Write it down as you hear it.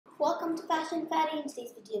Welcome to Fashion Fairy. In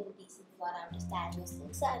today's video will be simple on how to style your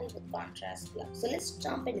silk saree with contrast blouse. So let's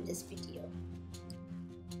jump into this video.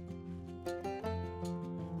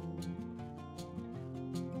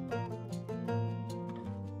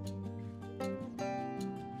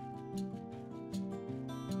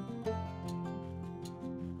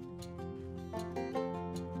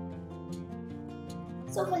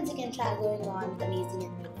 So friends, you can try going on with amazing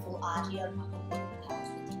and beautiful RG or Multicolor blouse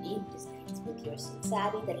with unique designs with your silk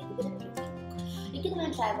saree that will give it a pretty look. You can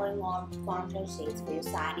even try going on with contrast shades for your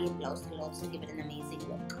saree and blouse will also give it an amazing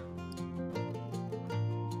look.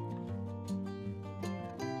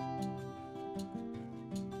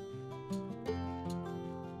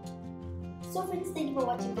 So friends, thank you for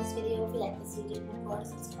watching this video. If you like this video, don't forget to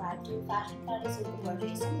subscribe to Fashion Fairy so you can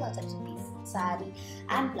purchase some lots of these saree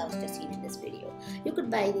and blouse just seen in this video. You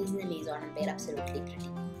could buy these in Amazon and they're absolutely pretty.